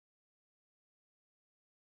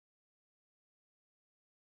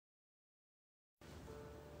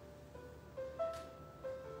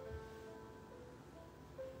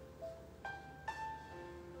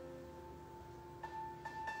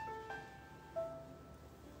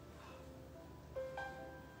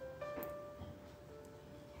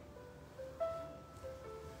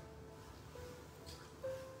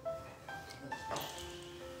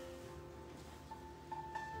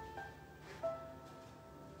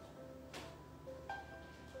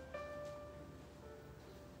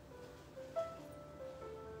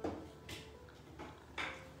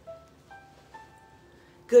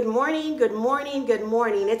Good morning, good morning, good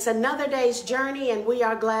morning. It's another day's journey and we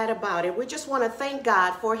are glad about it. We just want to thank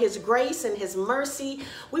God for his grace and his mercy.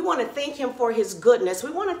 We want to thank him for his goodness.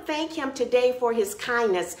 We want to thank him today for his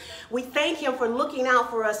kindness. We thank him for looking out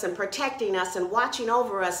for us and protecting us and watching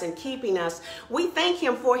over us and keeping us. We thank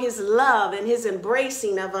him for his love and his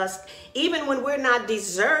embracing of us. Even when we're not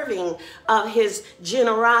deserving of his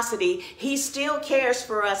generosity, he still cares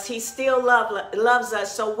for us. He still loves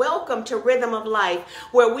us. So welcome to Rhythm of Life,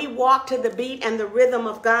 where we walk to the beat and the rhythm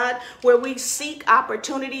of God, where we seek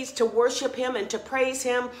opportunities to worship him and to praise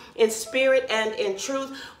him in spirit and in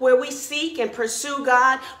truth, where we seek and pursue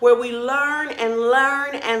God, where we learn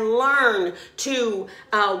to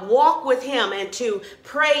walk with him and to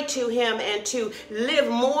pray to him and to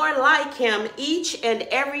live more like him each and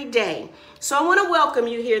every day. So I want to welcome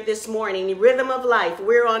you here this morning, Rhythm of Life.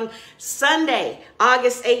 We're on Sunday,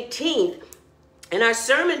 August 18th. And our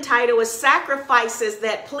sermon title is Sacrifices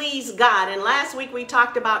That Please God. And last week we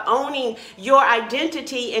talked about owning your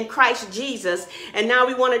identity in Christ Jesus. And now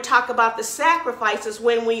we want to talk about the sacrifices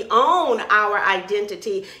when we own our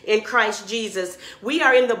identity in Christ Jesus. We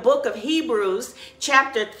are in the book of Hebrews,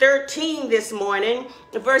 chapter 13 this morning,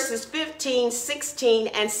 verses 15, 16,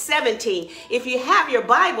 and 17. If you have your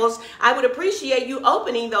Bibles, I would appreciate you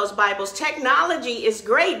opening those Bibles. Technology is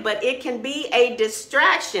great, but it can be a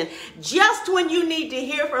distraction. Just when you need to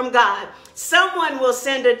hear from God, someone will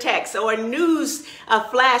send a text or a news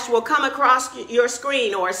flash will come across your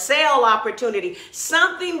screen, or a sale opportunity.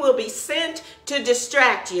 Something will be sent to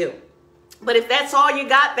distract you. But if that's all you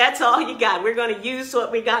got, that's all you got. We're going to use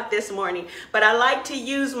what we got this morning. But I like to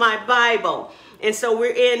use my Bible. And so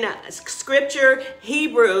we're in scripture,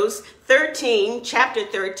 Hebrews 13, chapter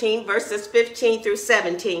 13, verses 15 through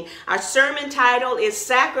 17. Our sermon title is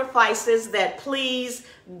Sacrifices That Please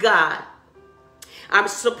God. Our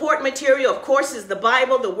support material, of course, is the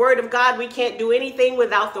Bible, the Word of God. We can't do anything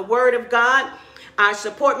without the Word of God. Our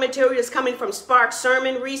support material is coming from Spark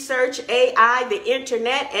Sermon Research, AI, the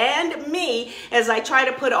internet, and me, as I try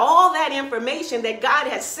to put all that information that God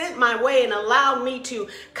has sent my way and allowed me to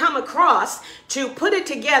come across, to put it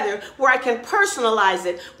together where I can personalize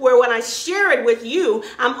it, where when I share it with you,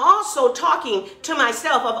 I'm also talking to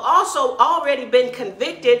myself. I've also already been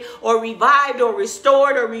convicted or revived or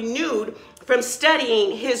restored or renewed from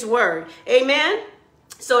studying his word. Amen.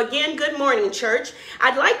 So again, good morning, church.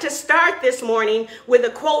 I'd like to start this morning with a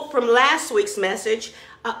quote from last week's message,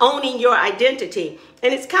 Owning Your Identity.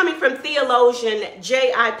 And it's coming from theologian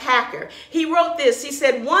J.I. Packer. He wrote this. He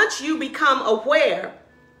said, once you become aware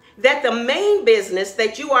that the main business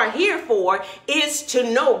that you are here for is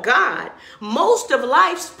to know God, most of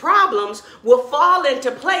life's problems will fall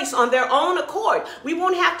into place on their own accord. We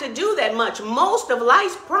won't have to do that much. Most of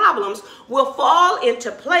life's problems will fall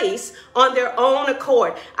into place on their own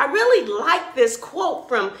accord. I really like this quote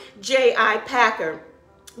from J.I. Packer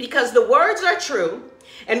because the words are true.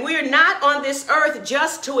 And we are not on this earth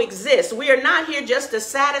just to exist. We are not here just to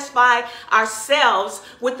satisfy ourselves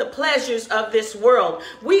with the pleasures of this world.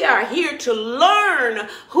 We are here to learn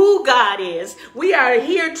who God is. We are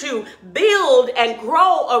here to build and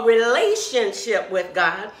grow a relationship with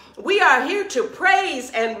God. We are here to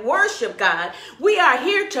praise and worship God. We are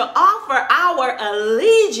here to offer our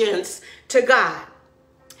allegiance to God.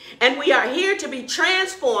 And we are here to be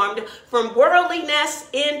transformed from worldliness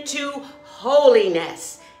into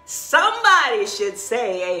holiness. Somebody should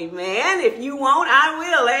say amen. If you won't, I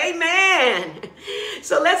will. Amen.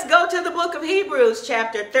 So let's go to the book of Hebrews,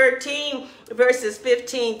 chapter 13, verses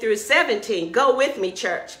 15 through 17. Go with me,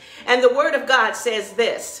 church. And the word of God says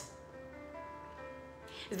this.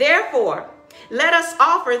 Therefore, let us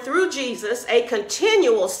offer through Jesus a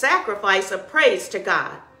continual sacrifice of praise to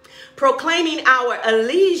God, proclaiming our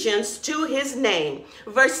allegiance to his name.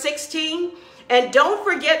 Verse 16. And don't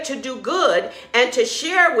forget to do good and to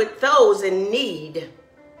share with those in need.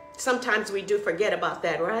 Sometimes we do forget about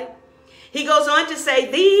that, right? He goes on to say,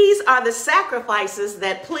 these are the sacrifices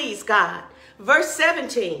that please God. Verse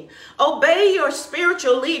 17, obey your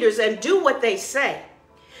spiritual leaders and do what they say.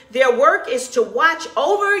 Their work is to watch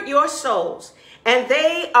over your souls, and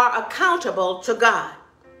they are accountable to God.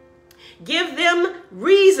 Give them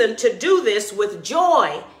reason to do this with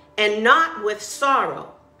joy and not with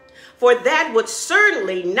sorrow. For that would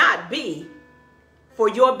certainly not be for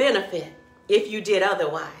your benefit if you did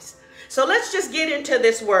otherwise. So let's just get into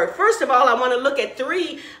this word. First of all, I want to look at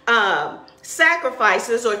three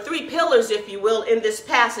sacrifices, or three pillars, if you will, in this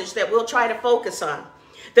passage that we'll try to focus on.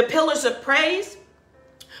 The pillars of praise,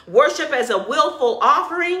 worship as a willful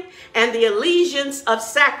offering, and the allegiance of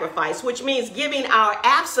sacrifice, which means giving our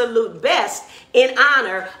absolute best in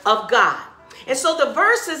honor of God. And so the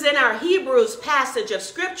verses in our Hebrews passage of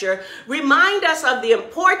scripture remind us of the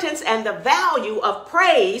importance and the value of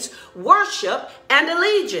praise, worship, and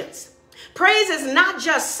allegiance. Praise is not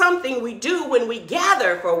just something we do when we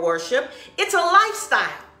gather for worship. It's a lifestyle.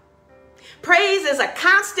 Praise is a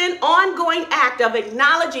constant, ongoing act of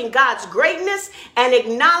acknowledging God's greatness and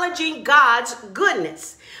acknowledging God's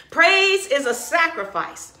goodness. Praise is a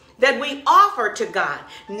sacrifice that we offer to God,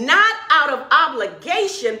 not out of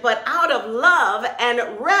obligation, but out of love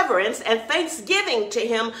and reverence and thanksgiving to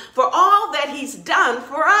him for all that he's done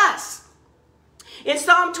for us. In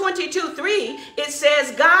Psalm 22:3, it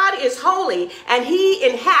says, God is holy and he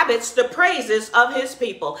inhabits the praises of his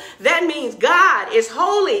people. That means God is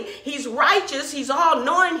holy, he's righteous, he's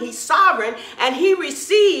all-knowing, he's sovereign, and he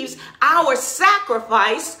receives our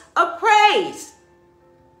sacrifice of praise.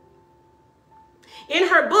 In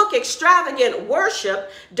her book, Extravagant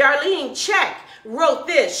Worship, Darlene Check wrote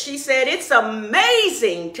this. She said, it's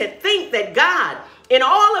amazing to think that God, in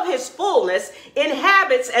all of his fullness,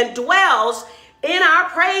 inhabits and dwells in our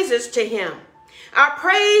praises to him. Our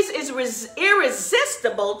praise is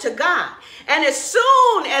irresistible to God. And as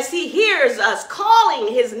soon as he hears us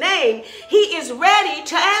calling his name, he is ready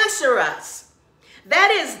to answer us. That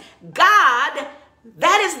is God.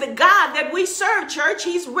 That is the God that we serve, church.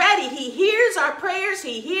 He's ready. He hears our prayers.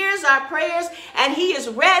 He hears our prayers. And he is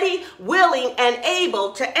ready, willing, and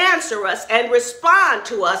able to answer us and respond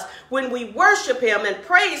to us when we worship him and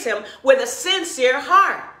praise him with a sincere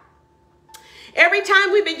heart. Every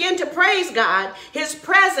time we begin to praise God, his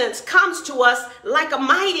presence comes to us like a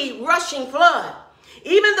mighty rushing flood.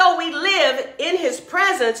 Even though we live in his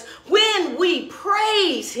presence, when we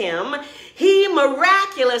praise him, he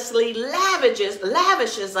miraculously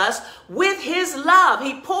lavishes us with his love.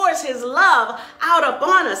 He pours his love out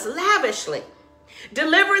upon us lavishly.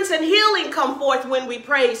 Deliverance and healing come forth when we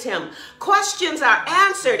praise him. Questions are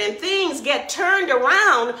answered and things get turned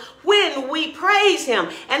around when we praise him.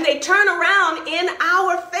 And they turn around in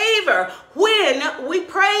our favor when we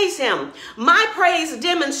praise him. My praise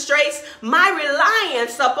demonstrates my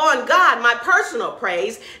reliance upon God. My personal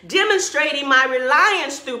praise, demonstrating my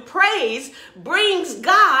reliance through praise, brings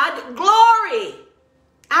God glory.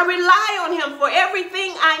 I rely on him for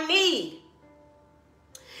everything I need.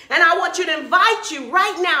 And I want you to invite you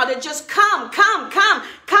right now to just come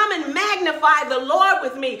and magnify the Lord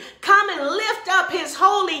with me. Come and lift up his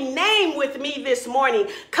holy name with me this morning.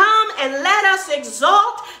 Come and let us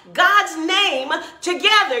exalt God's name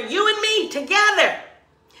together, you and me together.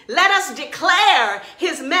 Let us declare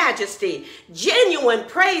his majesty. Genuine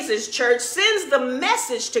praises, church, sends the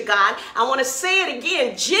message to God. I want to say it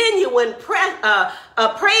again. Genuine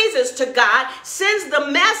praises to God sends the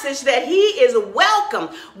message that he is welcome.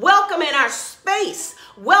 Welcome in our space.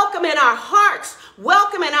 Welcome in our hearts.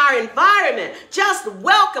 Welcome in our environment. Just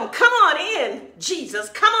welcome. Come on in, Jesus.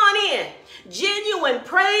 Come on in. Genuine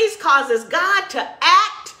praise causes God to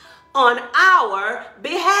act on our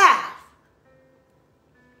behalf.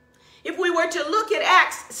 If we were to look at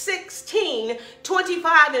Acts 16,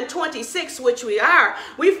 25 and 26, which we are,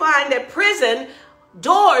 we find that prison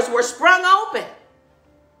doors were sprung open.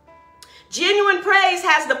 Genuine praise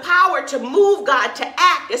has the power to move God to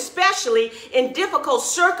act, especially in difficult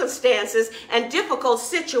circumstances and difficult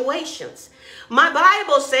situations. My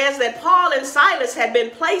Bible says that Paul and Silas had been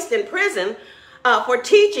placed in prison for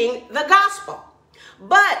teaching the gospel.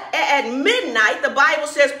 But at midnight, the Bible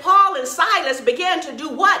says Paul and Silas began to do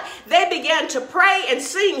what? They began to pray and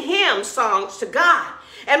sing hymn songs to God.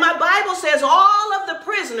 And my Bible says all of the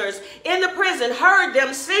prisoners in the prison heard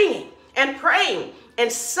them singing and praying.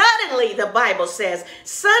 And suddenly, the Bible says,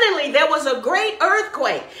 suddenly there was a great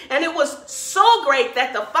earthquake. And it was so great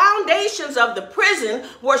that the foundations of the prison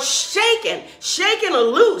were shaken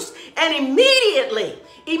loose. And immediately,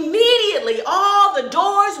 all the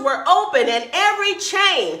doors were open and every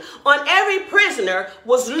chain on every prisoner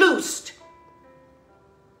was loosed.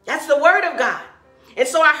 That's the word of God. And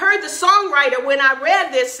so I heard the songwriter, when I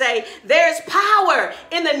read this, say, there's power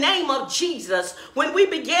in the name of Jesus. When we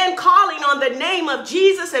begin calling on the name of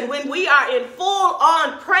Jesus and when we are in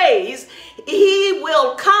full-on praise, he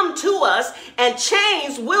will come to us and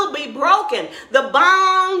chains will be broken. The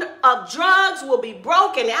bond of drugs will be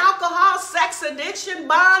broken. Alcohol, sex addiction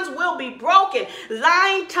bonds will be broken.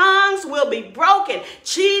 Lying tongues will be broken.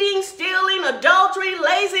 Cheating, stealing, adultery,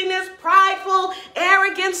 laziness, prideful,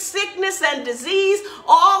 arrogance, sickness, and disease,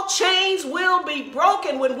 all chains will be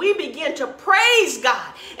broken when we begin to praise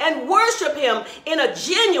God and worship him in a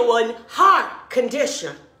genuine heart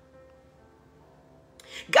condition.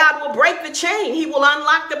 God will break the chain. He will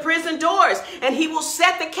unlock the prison doors, and he will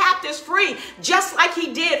set the captives free, just like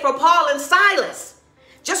he did for Paul and Silas.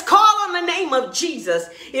 Just call on the name of Jesus.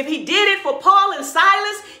 If he did it for Paul and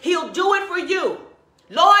Silas, he'll do it for you.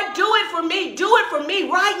 Lord, do it for me. Do it for me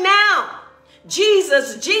right now.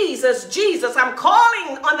 Jesus, Jesus, Jesus. I'm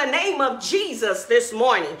calling on the name of Jesus this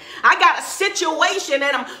morning. I got a situation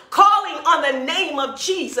and I'm calling on the name of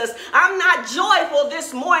Jesus. I'm not joyful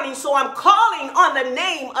this morning, so I'm calling on the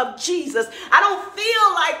name of Jesus. I don't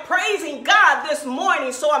feel like praising God this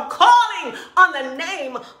morning, so I'm calling on the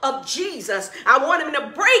name of Jesus. I want him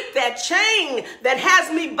to break that chain that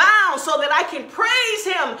has me bound so that I can praise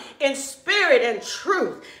him in spirit and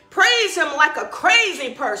truth. Praise him like a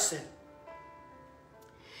crazy person.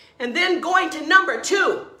 And then going to number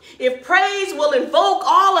 2, if praise will invoke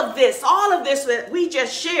all of this that we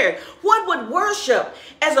just shared, what would worship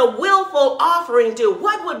as a willful offering do?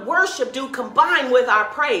 What would worship do combined with our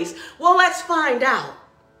praise? Well, let's find out.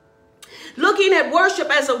 Looking at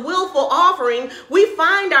worship as a willful offering, we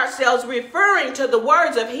find ourselves referring to the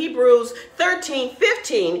words of Hebrews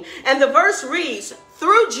 13:15, and the verse reads,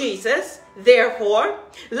 through Jesus, therefore,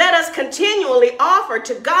 let us continually offer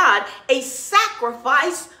to God a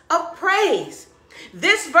sacrifice of praise.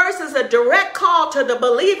 This verse is a direct call to the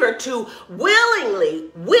believer to willingly,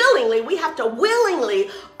 we have to willingly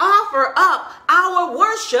offer up our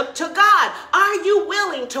worship to God. Are you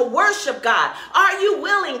willing to worship God? Are you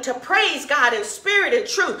willing to praise God in spirit and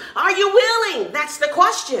truth? Are you willing? That's the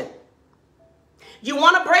question. You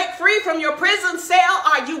want to break free from your prison cell?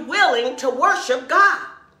 Are you willing to worship God?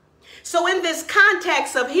 So in this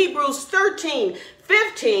context of Hebrews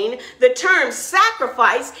 13:15, the term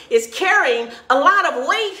sacrifice is carrying a lot of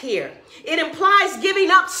weight here. It implies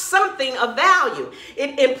giving up something of value.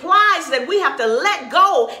 It implies that we have to let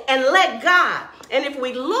go and let God. And if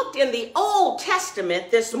we looked in the Old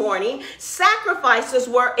Testament this morning, sacrifices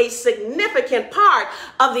were a significant part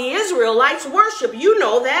of the Israelites' worship. You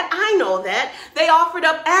know that. I know that. They offered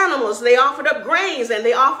up animals, they offered up grains, and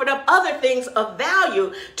they offered up other things of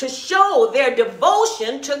value to show their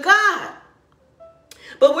devotion to God.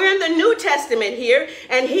 But we're in the New Testament here,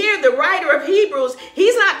 and here the writer of Hebrews,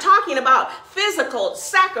 he's not talking about physical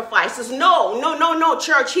sacrifices. No,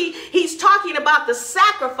 church. He's talking about the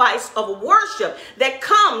sacrifice of worship that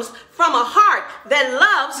comes from a heart that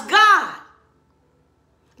loves God.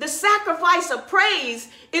 The sacrifice of praise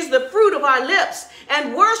is the fruit of our lips,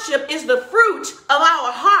 and worship is the fruit of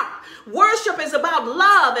our heart. Worship is about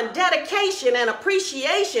love and dedication and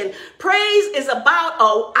appreciation. Praise is about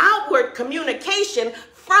an outward communication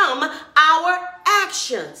from our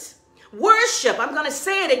actions. Worship, I'm going to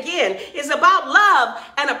say it again, is about love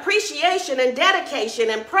and appreciation and dedication.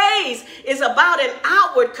 And praise is about an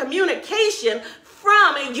outward communication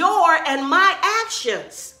from your and my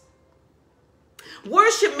actions.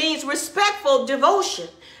 Worship means respectful devotion,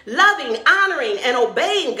 loving, honoring, and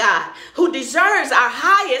obeying God, who deserves our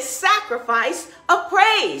highest sacrifice of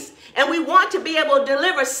praise. And we want to be able to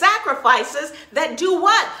deliver sacrifices that do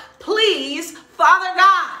what? Please Father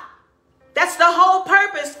God. That's the whole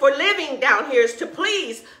purpose for living down here, is to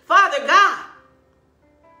please Father God.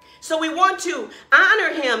 So we want to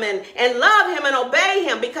honor him and love him and obey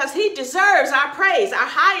him because he deserves our praise, our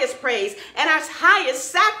highest praise, and our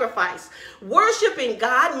highest sacrifice. Worshiping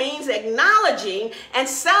God means acknowledging and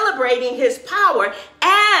celebrating his power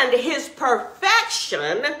and his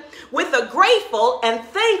perfection with a grateful and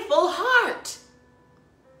thankful heart.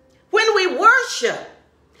 When we worship,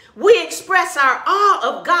 we express our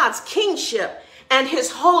awe of God's kingship and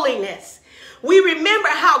his holiness. We remember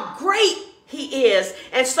how great he is,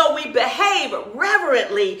 and so we behave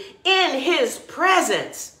reverently in his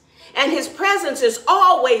presence. And his presence is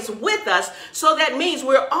always with us, so that means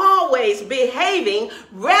we're always behaving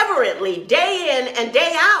reverently day in and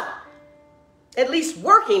day out. At least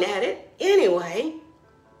working at it anyway.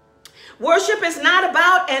 Worship is not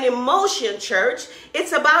about an emotion, church.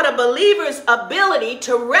 It's about a believer's ability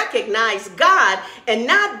to recognize God and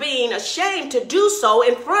not being ashamed to do so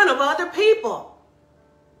in front of other people.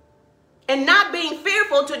 And not being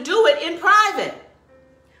fearful to do it in private.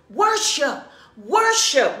 Worship.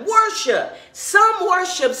 Worship, worship. Some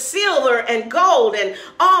worship silver and gold and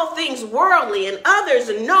all things worldly, and others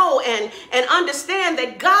know and understand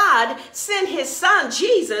that God sent his son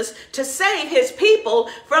Jesus to save his people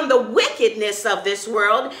from the wickedness of this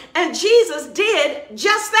world, and Jesus did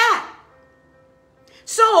just that.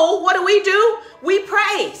 So what do? We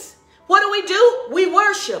praise. What do? We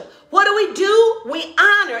worship. What do? We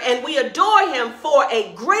honor and we adore him for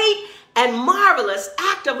a great and marvelous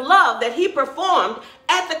act of love that he performed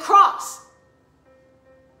at the cross.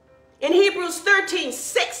 In Hebrews Hebrews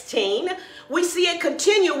 13:16, we see a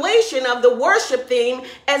continuation of the worship theme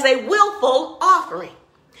as a willful offering.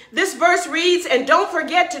 This verse reads, and don't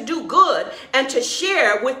forget to do good and to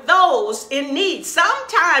share with those in need.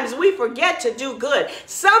 Sometimes we forget to do good.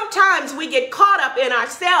 Sometimes we get caught up in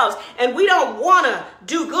ourselves and we don't want to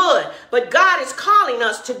do good. But God is calling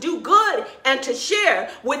us to do good and to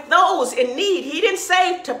share with those in need. He didn't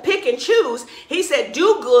say to pick and choose. He said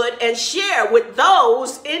do good and share with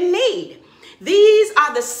those in need. These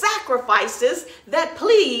are the sacrifices that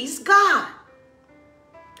please God.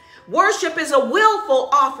 Worship is a willful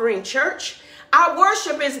offering, church. Our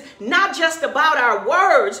worship is not just about our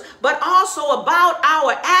words, but also about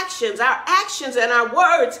our actions. Our actions and our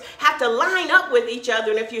words have to line up with each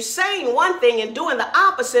other. And if you're saying one thing and doing the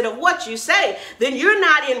opposite of what you say, then you're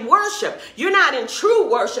not in worship. You're not in true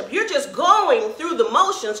worship. You're just going through the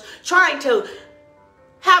motions, trying to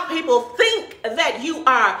have people think that you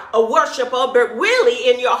are a worshiper, but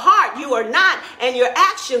really in your heart you are not, and your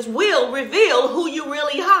actions will reveal who you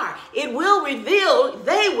really are. They will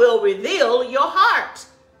reveal your heart.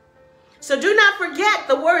 So do not forget,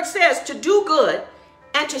 the word says to do good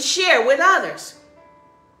and to share with others.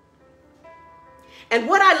 And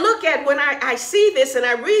what I look at when I see this and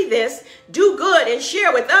I read this, do good and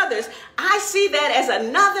share with others, I see that as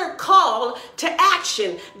another call to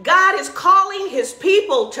action. God is calling his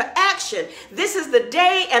people to action. This is the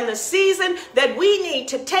day and the season that we need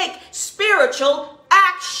to take spiritual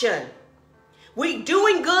action.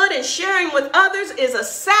 Doing good and sharing with others is a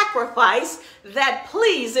sacrifice that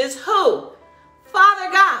pleases who? Father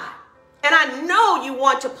God. And I know you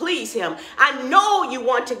want to please him. I know you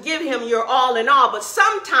want to give him your all in all. But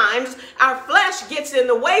sometimes our flesh gets in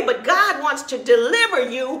the way. But God wants to deliver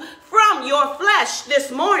you from your flesh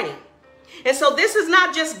this morning. And so this is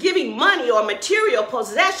not just giving money or material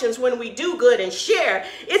possessions when we do good and share.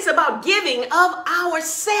 It's about giving of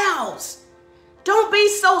ourselves. Don't be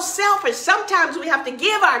so selfish. Sometimes we have to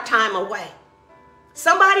give our time away.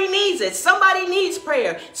 Somebody needs it. Somebody needs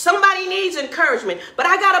prayer. Somebody needs encouragement. But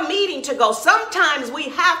I got a meeting to go. Sometimes we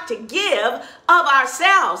have to give of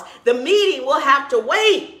ourselves. The meeting will have to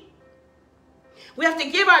wait. We have to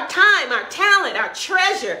give our time, our talent, our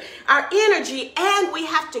treasure, our energy, and we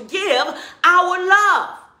have to give our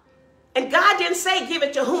love. And God didn't say give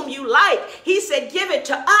it to whom you like. He said give it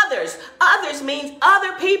to others. Others means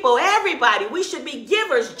other people, everybody. We should be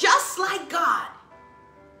givers just like God.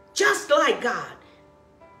 Just like God.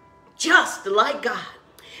 Just like God.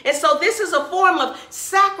 And so this is a form of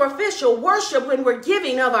sacrificial worship when we're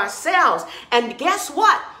giving of ourselves. And guess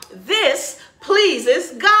what? This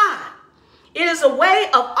pleases God. It is a way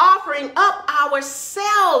of offering up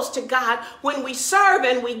ourselves to God when we serve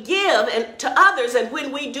and we give and to others, and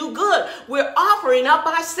when we do good. We're offering up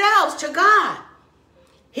ourselves to God.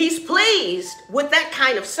 He's pleased with that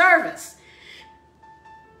kind of service.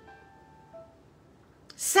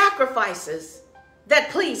 Sacrifices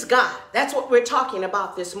that please God. That's what we're talking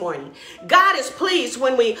about this morning. God is pleased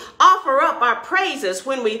when we offer up our praises,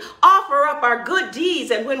 when we offer up our good deeds,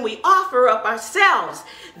 and when we offer up ourselves.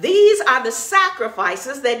 These are the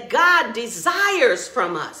sacrifices that God desires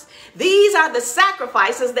from us. These are the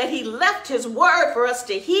sacrifices that he left his word for us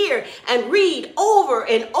to hear and read over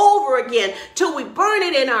and over again till we burn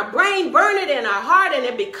it in our brain, burn it in our heart, and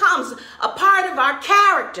it becomes a part of our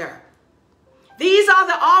character. These are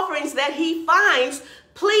the offerings that he finds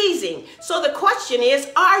pleasing. So the question is,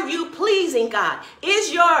 are you pleasing God?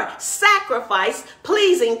 Is your sacrifice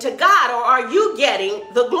pleasing to God, or are you getting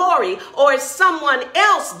the glory, or is someone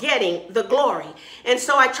else getting the glory? And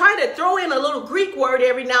so I try to throw in a little Greek word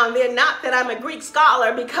every now and then, not that I'm a Greek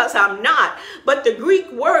scholar, because I'm not, but the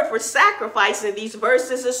Greek word for sacrifice in these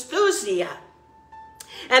verses is thusia.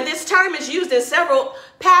 And this term is used in several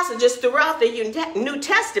passages throughout the New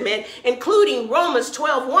Testament, including Romans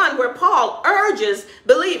 12:1, where Paul urges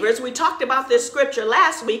believers, we talked about this scripture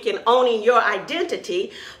last week in Owning Your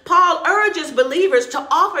Identity, Paul urges believers to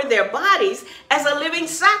offer their bodies as a living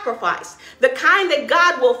sacrifice, the kind that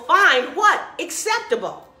God will find what?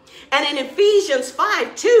 Acceptable. And in Ephesians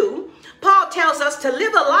 5:2, Paul tells us to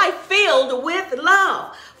live a life filled with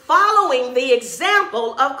love, following the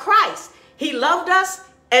example of Christ. He loved us,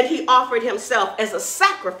 and he offered himself as a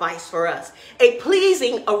sacrifice for us, a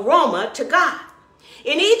pleasing aroma to God.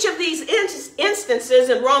 In each of these instances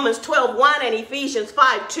in Romans 12:1 and Ephesians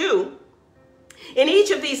 5:2, in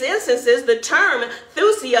each of these instances, the term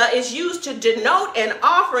thusia is used to denote an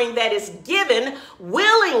offering that is given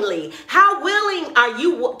willingly. How willing are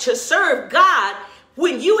you to serve God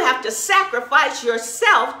when you have to sacrifice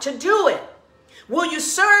yourself to do it? Will you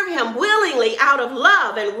serve him willingly out of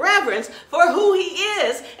love and reverence for who he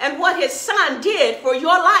is and what what his son did for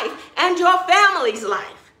your life and your family's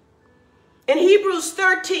life. In Hebrews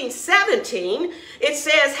 13:17, it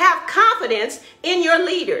says, have confidence in your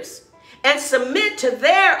leaders and submit to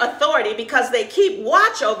their authority because they keep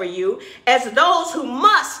watch over you as those who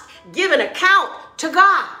must give an account to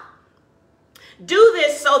God. Do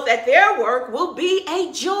this so that their work will be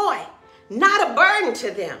a joy, not a burden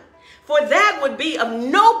to them, for that would be of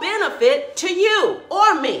no benefit to you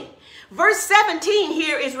or me. Verse 17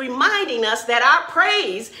 here is reminding us that our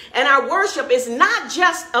praise and our worship is not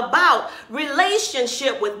just about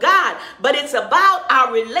relationship with God, but it's about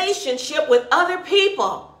our relationship with other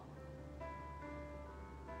people.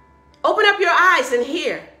 Open up your eyes and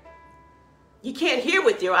hear. You can't hear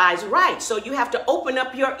with your eyes, right? So you have to open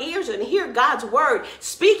up your ears and hear God's word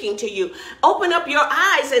speaking to you. Open up your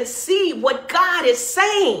eyes and see what God is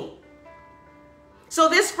saying. So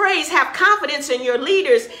this phrase, have confidence in your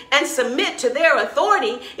leaders and submit to their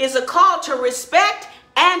authority, is a call to respect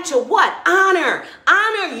and to what? Honor.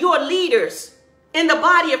 Honor your leaders in the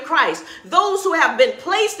body of Christ. Those who have been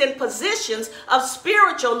placed in positions of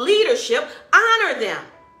spiritual leadership, honor them.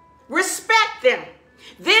 Respect them.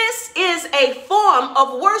 This is a form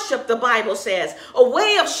of worship, the Bible says, a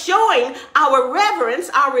way of showing our reverence,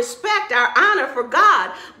 our respect, our honor for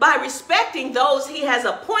God by respecting those he has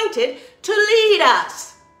appointed to lead us.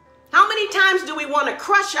 How many times do we want to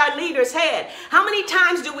crush our leader's head? How many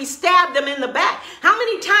times do we stab them in the back? How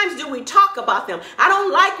many times do we talk about them? I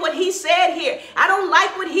don't like what he said here. I don't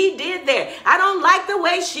like what he did there. I don't like the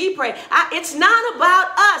way she prayed. It's not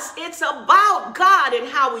about us. It's about God and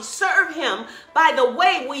how we serve him by the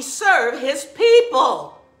way we serve his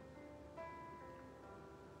people.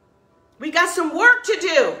 We got some work to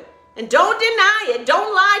do. And don't deny it.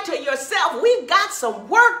 Don't lie to yourself. We've got some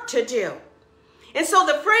work to do. And so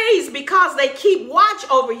the phrase, because they keep watch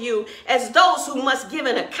over you as those who must give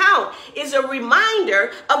an account, is a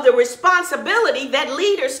reminder of the responsibility that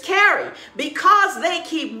leaders carry. Because they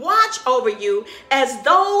keep watch over you as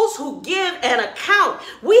those who give an account.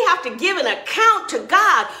 We have to give an account to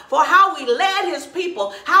God for how we led his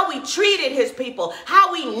people, how we treated his people,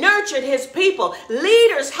 how we nurtured his people.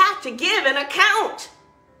 Leaders have to give an account.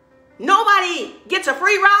 Nobody gets a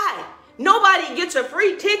free ride. Nobody gets a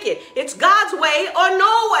free ticket. It's God's way or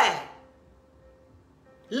no way.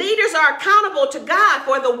 Leaders are accountable to God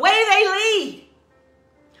for the way they lead,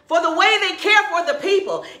 for the way they care for the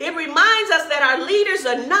people. It reminds us that our leaders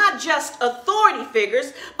are not just authority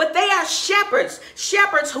figures, but they are shepherds,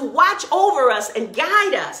 shepherds who watch over us and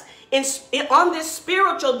guide us on this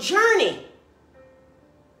spiritual journey.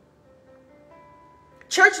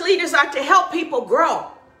 Church leaders are to help people grow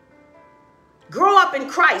up in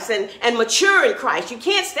Christ and mature in Christ. You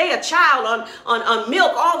can't stay a child on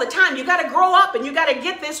milk all the time. You got to grow up and you got to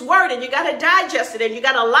get this word and you got to digest it and you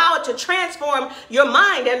got to allow it to transform your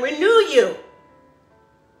mind and renew you.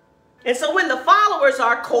 And so when the followers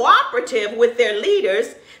are cooperative with their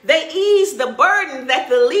leaders, they ease the burden that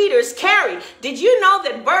the leaders carry. Did you know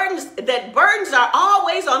that burdens are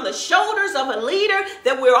always on the shoulders of a leader,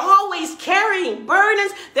 that we're always carrying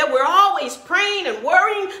burdens, that we're always praying and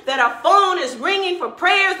worrying, that our phone is ringing for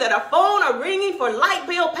prayers, that our phone are ringing for light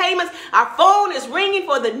bill payments, our phone is ringing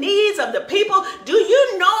for the needs of the people? Do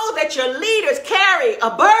you know that your leaders carry a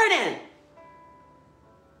burden?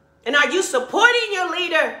 And are you supporting your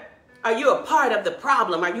leader? Are you a part of the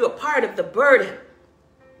problem? Are you a part of the burden?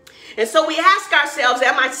 And so we ask ourselves,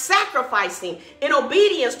 am I sacrificing in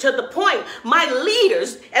obedience to the point my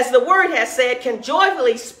leaders, as the word has said, can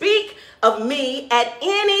joyfully speak of me at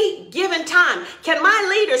any given time? Can my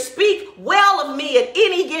leaders speak well of me at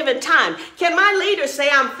any given time? Can my leaders say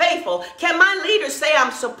I'm faithful? Can my leaders say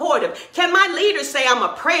I'm supportive? Can my leaders say I'm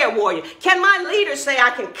a prayer warrior? Can my leaders say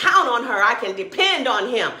I can count on her, I can depend on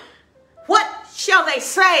him? What shall they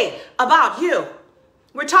say about you?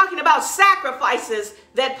 We're talking about sacrifices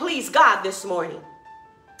that please God this morning.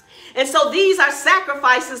 And so these are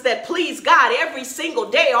sacrifices that please God every single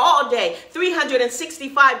day, all day,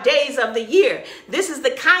 365 days of the year. This is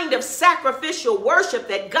the kind of sacrificial worship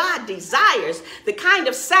that God desires, the kind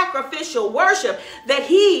of sacrificial worship that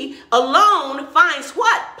he alone finds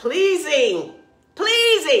what? Pleasing.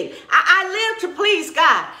 Pleasing. I live to please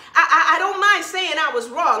God. I don't mind saying I was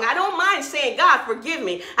wrong. I don't mind saying, God, forgive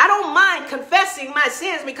me. I don't mind confessing my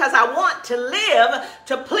sins because I want to live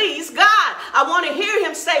to please God. I want to hear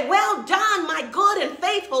him say, well done, my good and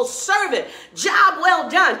faithful servant. Job well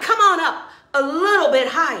done. Come on up a little bit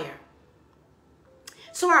higher.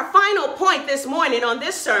 So our final point this morning on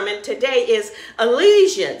this sermon today is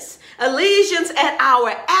allegiance. Allegiance at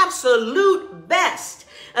our absolute best.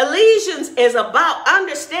 Allegiance is about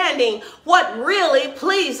understanding what really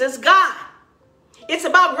pleases God. It's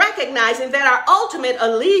about recognizing that our ultimate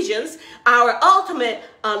allegiance, our ultimate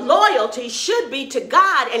loyalty should be to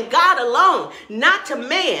God and God alone, not to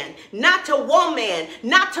man, not to woman,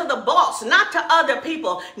 not to the boss, not to other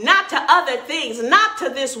people, not to other things, not to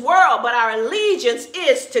this world, but our allegiance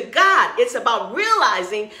is to God. It's about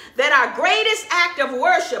realizing that our greatest act of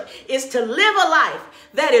worship is to live a life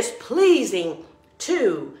that is pleasing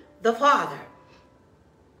to the Father.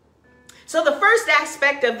 So the first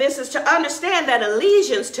aspect of this is to understand that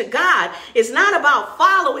allegiance to God is not about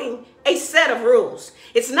following a set of rules.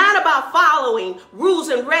 It's not about following rules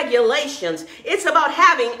and regulations. It's about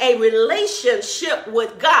having a relationship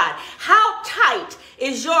with God. How tight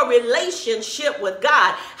is your relationship with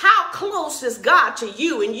God? How close is God to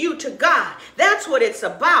you and you to God? That's what it's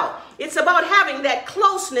about. It's about having that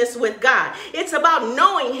closeness with God. It's about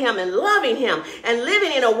knowing him and loving him and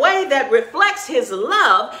living in a way that reflects his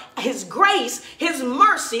love, his grace, his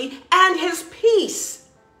mercy, and his peace.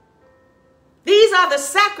 These are the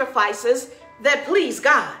sacrifices that please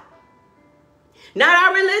God. Not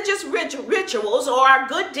our religious rituals or our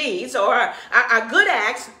good deeds or our good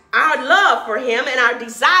acts, our love for him and our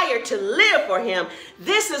desire to live for him.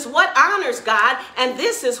 This is what honors God, and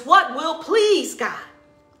this is what will please God.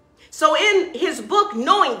 So in his book,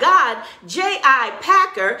 Knowing God, J.I.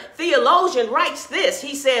 Packer, theologian, writes this.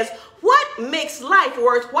 He says, what makes life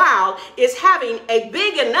worthwhile is having a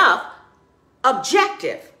big enough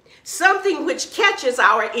objective, something which catches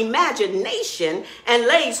our imagination and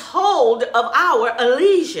lays hold of our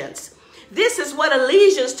allegiance. This is what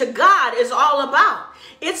allegiance to God is all about.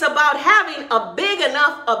 It's about having a big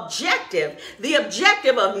enough objective, the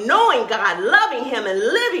objective of knowing God, loving him, and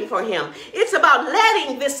living for him. It's about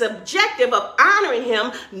letting this objective of honoring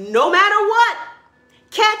him, no matter what,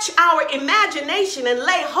 catch our imagination and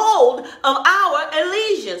lay hold of our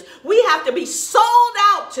allegiance. We have to be sold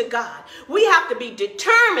out to God. We have to be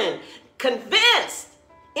determined, convinced,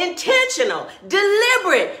 intentional,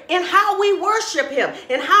 deliberate in how we worship him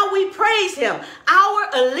and how we praise him. Our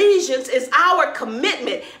allegiance is our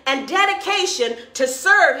commitment and dedication to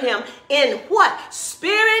serve him in what?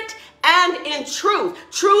 Spirit and in truth.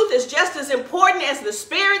 Truth is just as important as the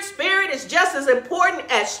spirit. Spirit is just as important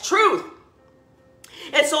as truth.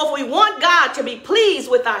 And so if we want God to be pleased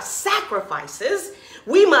with our sacrifices,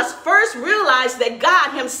 we must first realize that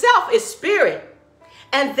God himself is spirit.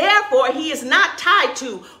 And therefore, he is not tied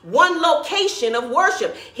to one location of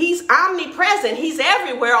worship. He's omnipresent. He's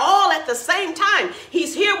everywhere, all at the same time.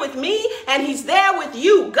 He's here with me and he's there with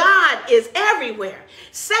you. God is everywhere.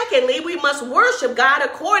 Secondly, we must worship God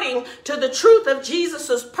according to the truth of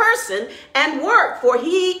Jesus's person and work, for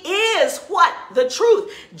he is what? The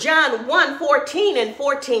truth. John 1:14 and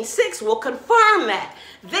 14:6 will confirm that.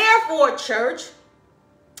 Therefore, church,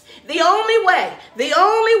 the only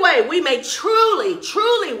way we may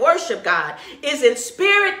truly worship God is in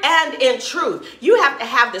spirit and in truth. You have to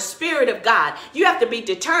have the spirit of God. You have to be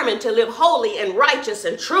determined to live holy and righteous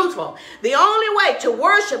and truthful. The only way to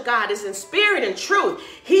worship God is in spirit and truth.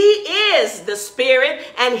 He is the spirit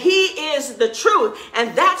and he is the truth.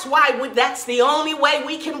 And that's why that's the only way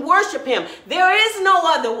we can worship him. There is no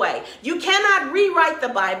other way. You cannot rewrite the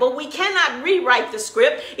Bible. We cannot rewrite the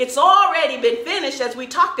script. It's already been finished, as we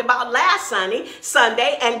talked about last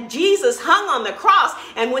Sunday, and Jesus hung on the cross.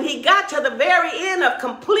 And when he got to the very end of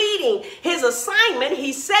completing his assignment,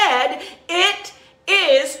 he said, it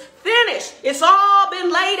is finished. It's all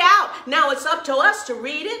been laid out. Now it's up to us to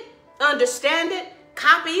read it, understand it,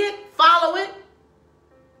 copy it, follow it,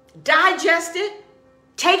 digest it,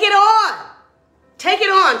 take it on. Take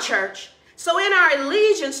it on, church. So in our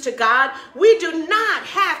allegiance to God, we do not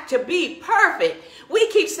have to be perfect. We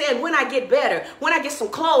keep saying, when I get better, when I get some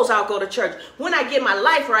clothes, I'll go to church. When I get my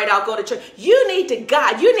life right, I'll go to church. You need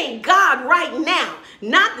God right now,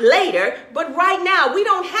 not later, but right now. We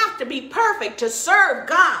don't have to be perfect to serve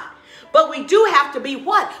God, but we do have to be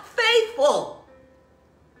what? Faithful.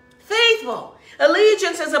 Faithful.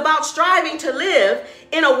 Allegiance is about striving to live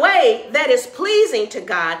in a way that is pleasing to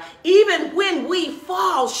God, even when we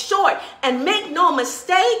fall short. And make no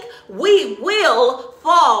mistake, we will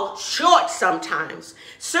fall short sometimes.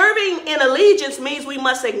 Serving in allegiance means we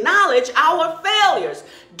must acknowledge our failures.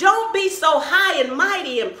 Don't be so high and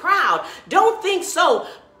mighty and proud. Don't think so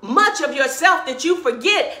much of yourself that you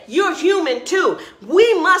forget you're human too.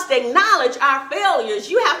 We must acknowledge our failures.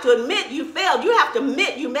 You have to admit you failed. You have to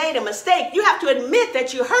admit you made a mistake. You have to admit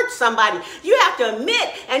that you hurt somebody. You have to admit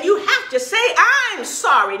and you have to say, I'm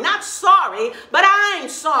sorry. Not sorry, but I'm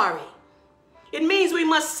sorry. It means we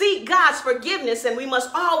must seek God's forgiveness, and we must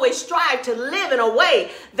always strive to live in a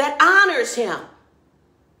way that honors him.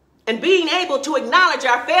 And being able to acknowledge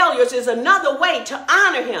our failures is another way to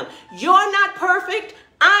honor him. You're not perfect.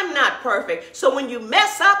 I'm not perfect. So when you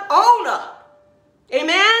mess up, own up.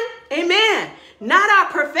 Amen? Amen. Not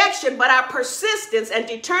our perfection, but our persistence and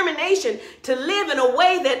determination to live in a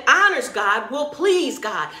way that honors God will please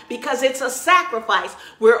God, because it's a sacrifice.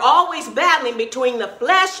 We're always battling between the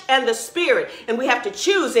flesh and the spirit, and we have to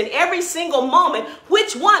choose in every single moment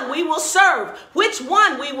which one we will serve, which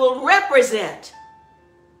one we will represent.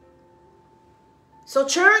 So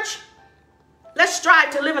church, let's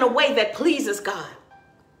strive to live in a way that pleases God.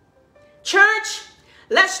 Church,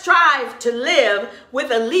 let's strive to live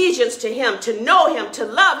with allegiance to him, to know him, to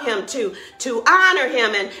love him, to honor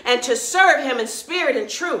him, and to serve him in spirit and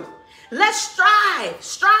truth. Let's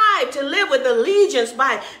strive to live with allegiance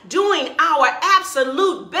by doing our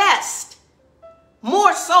absolute best,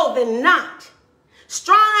 more so than not.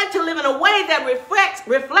 Strive to live in a way that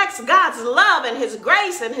reflects God's love and his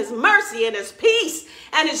grace and his mercy and his peace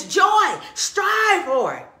and his joy. Strive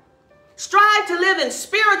for it. Strive to live in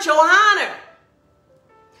spiritual honor.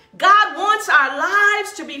 God wants our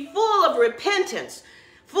lives to be full of repentance,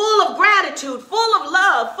 full of gratitude, full of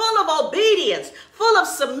love, full of obedience, full of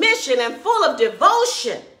submission, and full of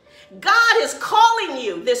devotion. God is calling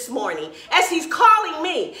you this morning as he's calling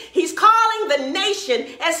me. He's calling the nation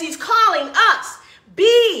as he's calling us.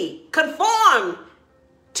 Be conformed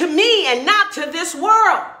to me and not to this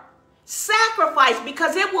world. Sacrifice,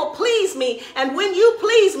 because it will please me. And when you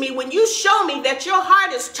please me, when you show me that your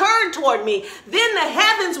heart is turned toward me, then the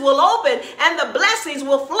heavens will open and the blessings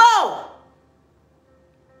will flow.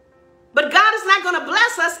 But God is not going to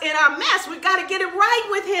bless us in our mess. We've got to get it right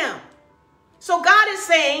with him. So God is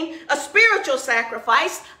saying a spiritual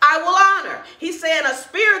sacrifice I will honor. He's saying a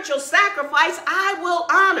spiritual sacrifice I will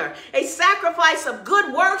honor. A sacrifice of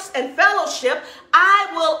good works and fellowship I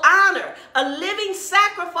will honor. A living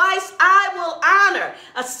sacrifice I will honor.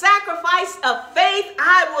 A sacrifice of faith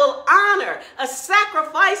I will honor. A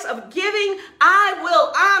sacrifice of giving I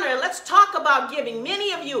will honor. Let's talk about giving.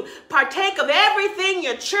 Many of you partake of everything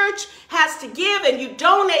your church has to give, and you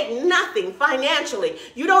donate nothing financially.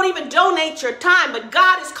 You don't even donate your time, but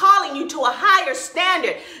God is calling you to a higher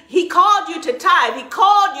standard. He called you to tithe. He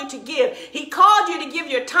called you to give. He called you to give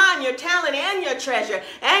your time, your talent, and your treasure,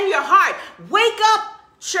 and your heart. Wake up,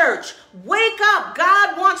 church. Wake up.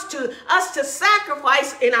 God wants us to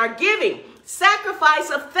sacrifice in our giving. Sacrifice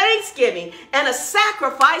of thanksgiving and a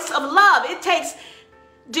sacrifice of love. It takes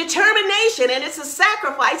determination, and it's a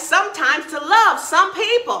sacrifice sometimes to love some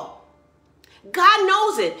people. God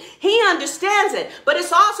knows it. He understands it. But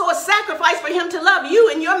it's also a sacrifice for him to love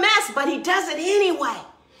you in your mess, but he does it anyway.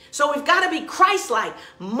 So we've got to be Christ-like,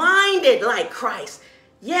 minded like Christ.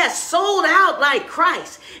 Yes, sold out like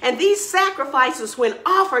Christ. And these sacrifices, when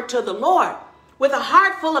offered to the Lord with a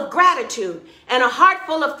heart full of gratitude and a heart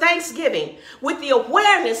full of thanksgiving, with the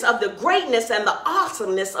awareness of the greatness and the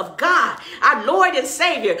awesomeness of God, our Lord and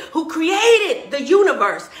Savior, who created the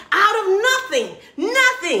universe out of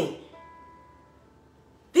nothing.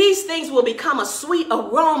 These things will become a sweet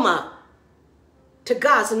aroma to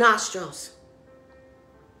God's nostrils.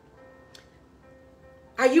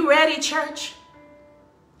 Are you ready, church?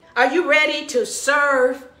 Are you ready to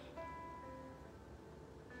serve,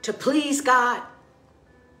 to please God?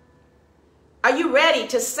 Are you ready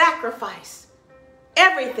to sacrifice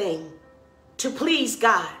everything to please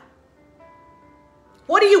God?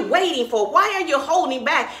 What are you waiting for? Why are you holding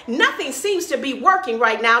back? Nothing seems to be working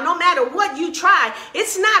right now. No matter what you try,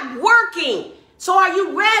 it's not working. So are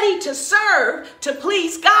you ready to serve, to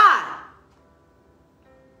please God?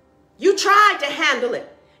 You tried to handle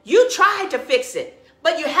it. You tried to fix it,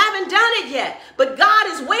 but you haven't done it yet. But God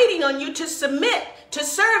is waiting on you to submit, to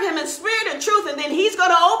serve him in spirit and truth. And then he's going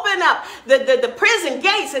to open up the prison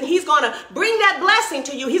gates, and he's going to bring that blessing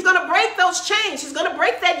to you. He's going to break those chains. He's going to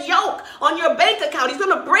break that yoke on your bank account. He's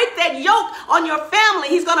going to break that yoke on your family.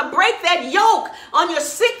 He's going to break that yoke on your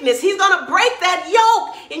sickness. He's going to break that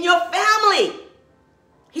yoke in your family.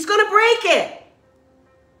 He's going to break it.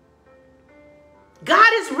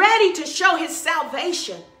 God is ready to show his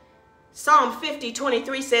salvation. Psalm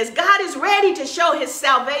 50:23 says, God is ready to show his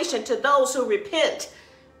salvation to those who repent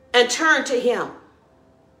and turn to him.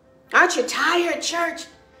 Aren't you tired, church?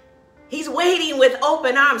 He's waiting with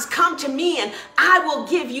open arms. Come to me and I will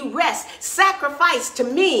give you rest. Sacrifice to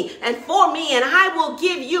me and for me and I will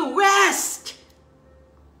give you rest.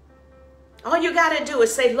 All you got to do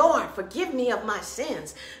is say, Lord, forgive me of my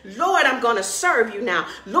sins. Lord, I'm going to serve you now.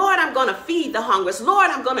 Lord, I'm going to feed the hungry. Lord,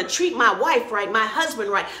 I'm going to treat my wife right, my husband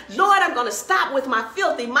right. Lord, I'm going to stop with my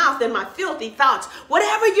filthy mouth and my filthy thoughts.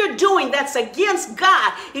 Whatever you're doing that's against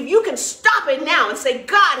God, if you can stop it now and say,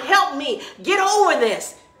 God, help me get over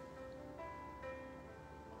this,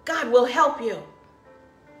 God will help you.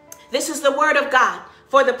 This is the word of God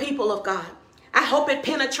for the people of God. I hope it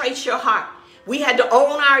penetrates your heart. We had to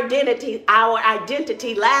own our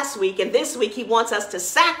identity last week, and this week he wants us to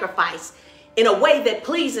sacrifice in a way that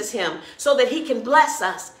pleases him so that he can bless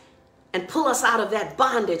us and pull us out of that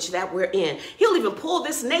bondage that we're in. He'll even pull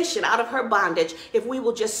this nation out of her bondage if we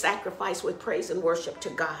will just sacrifice with praise and worship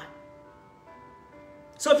to God.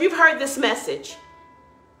 So if you've heard this message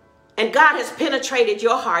and God has penetrated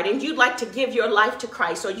your heart and you'd like to give your life to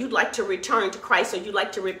Christ, or you'd like to return to Christ, or you'd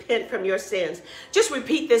like to repent from your sins, just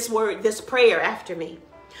repeat this word, this prayer after me.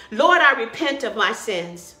 Lord, I repent of my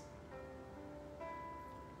sins.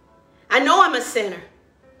 I know I'm a sinner,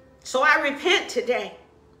 so I repent today.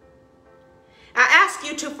 I ask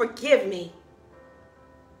you to forgive me.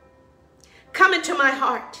 Come into my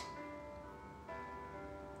heart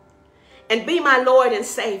and be my Lord and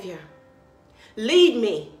Savior. Lead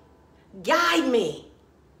me. Guide me,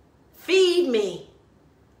 feed me,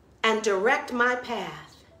 and direct my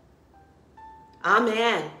path.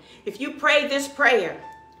 Amen. If you prayed this prayer,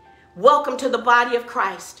 welcome to the body of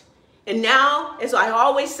Christ. And now, as I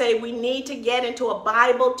always say, we need to get into a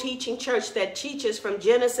Bible teaching church that teaches from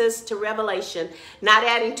Genesis to Revelation, not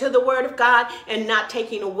adding to the Word of God and not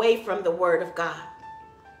taking away from the Word of God.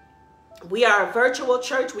 We are a virtual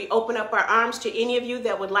church. We open up our arms to any of you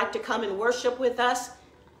that would like to come and worship with us.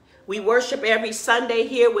 We worship every Sunday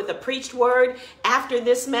here with a preached word. After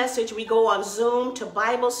this message, we go on Zoom to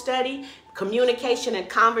Bible study, communication and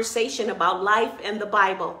conversation about life and the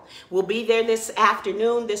Bible. We'll be there this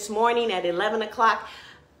afternoon, this morning at 11 o'clock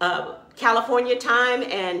California time,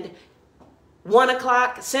 and 1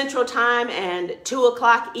 o'clock Central Time, and 2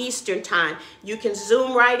 o'clock Eastern Time. You can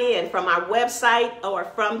Zoom right in from our website or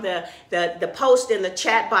from the post in the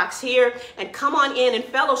chat box here, and come on in and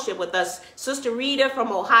fellowship with us. Sister Rita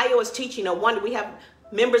from Ohio is teaching a wonder. We have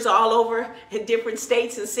members all over in different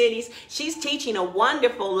states and cities. She's teaching a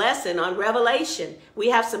wonderful lesson on Revelation. We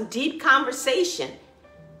have some deep conversation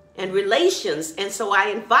and relations, and so I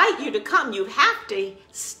invite you to come. You have to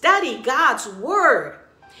study God's Word.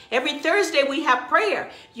 Every Thursday we have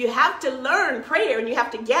prayer. You have to learn prayer, and you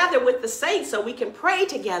have to gather with the saints so we can pray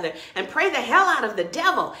together and pray the hell out of the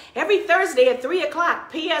devil. Every Thursday at 3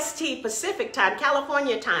 o'clock PST, Pacific time,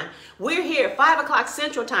 California time. We're here 5 o'clock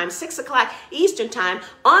Central Time, 6 o'clock Eastern Time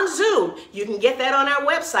on Zoom. You can get that on our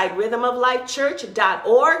website,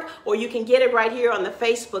 rhythmoflifechurch.org, or you can get it right here on the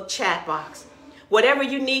Facebook chat box. Whatever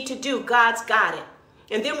you need to do, God's got it.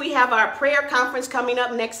 And then we have our prayer conference coming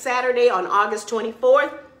up next Saturday on August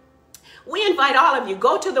 24th. We invite all of you,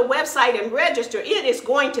 go to the website and register. It is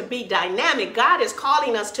going to be dynamic. God is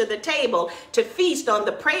calling us to the table to feast on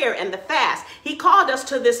the prayer and the fast. He called us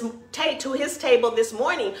to his table this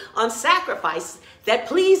morning on sacrifice that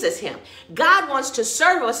pleases him. God wants to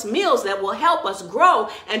serve us meals that will help us grow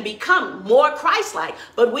and become more Christ-like.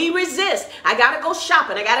 But we resist. I got to go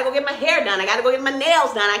shopping. I got to go get my hair done. I got to go get my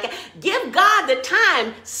nails done. Give God the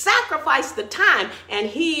time, sacrifice the time, and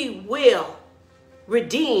he will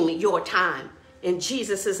redeem your time in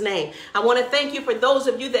Jesus' name. I want to thank you for those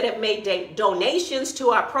of you that have made donations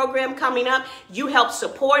to our program coming up. You help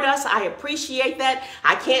support us. I appreciate that.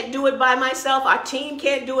 I can't do it by myself. Our team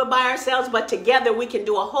can't do it by ourselves, but together we can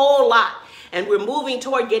do a whole lot. And we're moving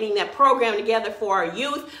toward getting that program together for our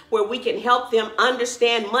youth, where we can help them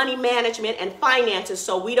understand money management and finances,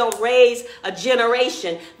 so we don't raise a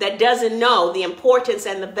generation that doesn't know the importance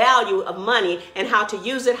and the value of money and how to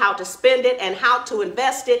use it, how to spend it, and how to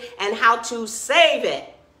invest it, and how to save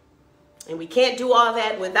it. And we can't do all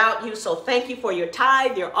that without you. So thank you for your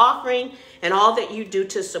tithe, your offering, and all that you do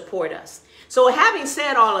to support us. So having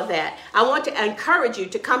said all of that, I want to encourage you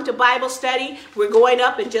to come to Bible study. We're going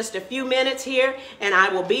up in just a few minutes here, and I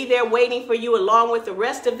will be there waiting for you along with the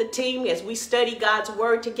rest of the team as we study God's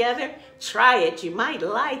Word together. Try it. You might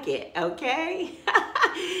like it, okay?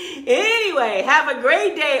 Anyway, have a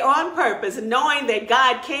great day on purpose, knowing that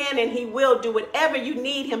God can and he will do whatever you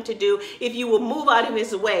need him to do if you will move out of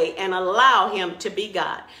his way and allow him to be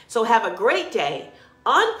God. So have a great day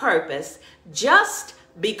on purpose, just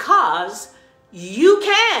because you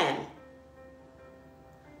can.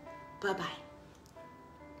 Bye-bye.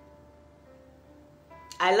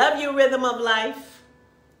 I love you, Rhythm of Life.